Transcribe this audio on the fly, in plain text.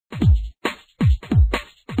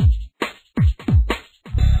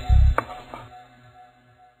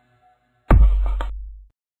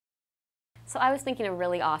I was thinking a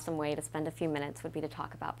really awesome way to spend a few minutes would be to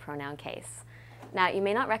talk about pronoun case. Now, you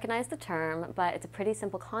may not recognize the term, but it's a pretty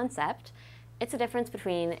simple concept. It's a difference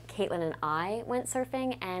between Caitlin and I went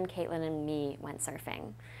surfing and Caitlin and me went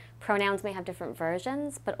surfing. Pronouns may have different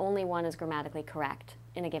versions, but only one is grammatically correct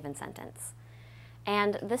in a given sentence.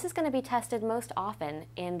 And this is going to be tested most often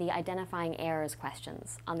in the identifying errors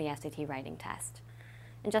questions on the SAT writing test.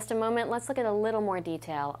 In just a moment, let's look at a little more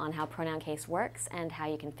detail on how pronoun case works and how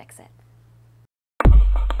you can fix it.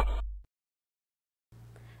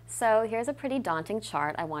 So here's a pretty daunting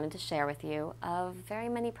chart I wanted to share with you of very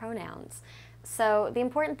many pronouns. So the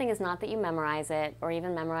important thing is not that you memorize it or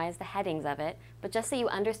even memorize the headings of it, but just that you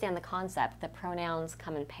understand the concept that pronouns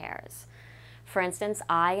come in pairs. For instance,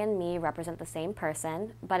 I and me represent the same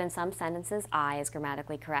person, but in some sentences I is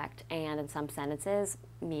grammatically correct, and in some sentences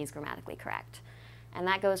me is grammatically correct. And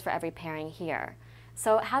that goes for every pairing here.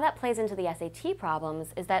 So how that plays into the SAT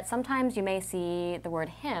problems is that sometimes you may see the word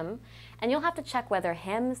him, and you'll have to check whether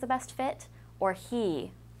him is the best fit or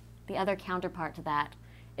he, the other counterpart to that,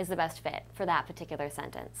 is the best fit for that particular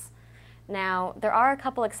sentence. Now, there are a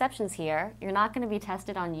couple exceptions here. You're not going to be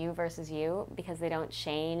tested on you versus you because they don't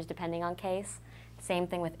change depending on case. Same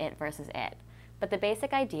thing with it versus it. But the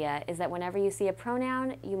basic idea is that whenever you see a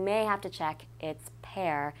pronoun, you may have to check its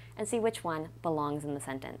pair and see which one belongs in the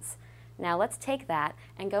sentence. Now let's take that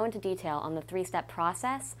and go into detail on the three-step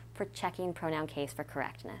process for checking pronoun case for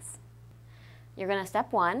correctness. You're going to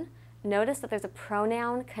step one, notice that there's a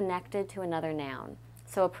pronoun connected to another noun.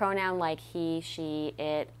 So a pronoun like he, she,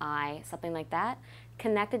 it, I, something like that,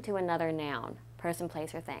 connected to another noun, person,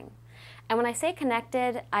 place, or thing. And when I say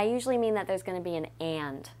connected, I usually mean that there's going to be an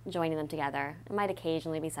and joining them together. It might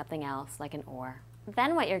occasionally be something else, like an or.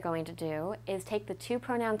 Then what you're going to do is take the two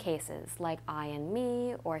pronoun cases, like I and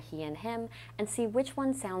me, or he and him, and see which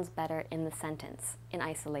one sounds better in the sentence, in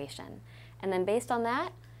isolation. And then based on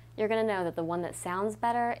that, you're going to know that the one that sounds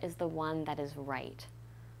better is the one that is right.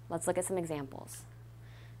 Let's look at some examples.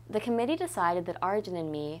 The committee decided that Arjun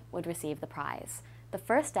and me would receive the prize. The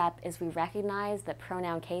first step is we recognize that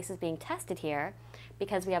pronoun case is being tested here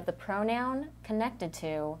because we have the pronoun connected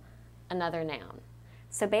to another noun.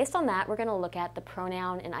 So based on that, we're going to look at the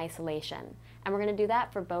pronoun in isolation. And we're going to do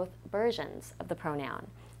that for both versions of the pronoun.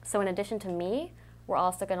 So in addition to me, we're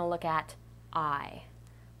also going to look at I.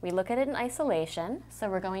 We look at it in isolation, so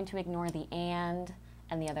we're going to ignore the and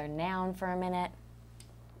the other noun for a minute,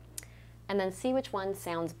 and then see which one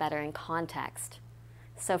sounds better in context.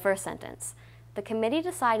 So first sentence. The committee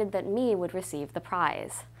decided that me would receive the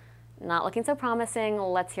prize. Not looking so promising,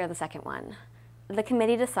 let's hear the second one. The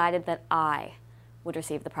committee decided that I would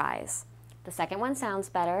receive the prize. The second one sounds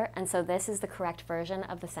better, and so this is the correct version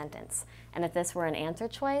of the sentence. And if this were an answer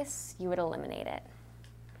choice, you would eliminate it.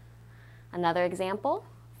 Another example.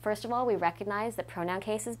 First of all, we recognize that pronoun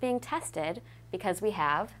case is being tested because we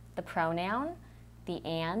have the pronoun, the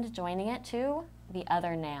and joining it to the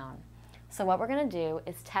other noun. So what we're going to do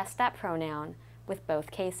is test that pronoun with both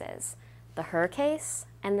cases, the her case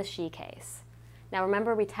and the she case. Now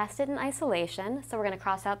remember, we tested in isolation, so we're going to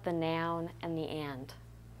cross out the noun and the and.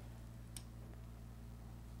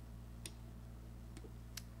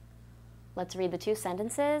 Let's read the two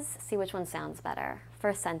sentences, see which one sounds better.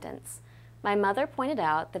 First sentence. My mother pointed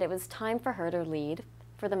out that it was time for her to leave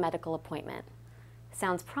for the medical appointment.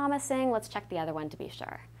 Sounds promising, let's check the other one to be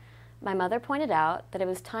sure. My mother pointed out that it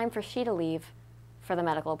was time for she to leave for the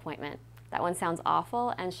medical appointment. That one sounds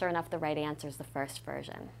awful, and sure enough, the right answer is the first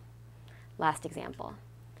version. Last example.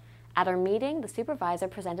 At our meeting, the supervisor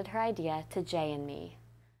presented her idea to Jay and me.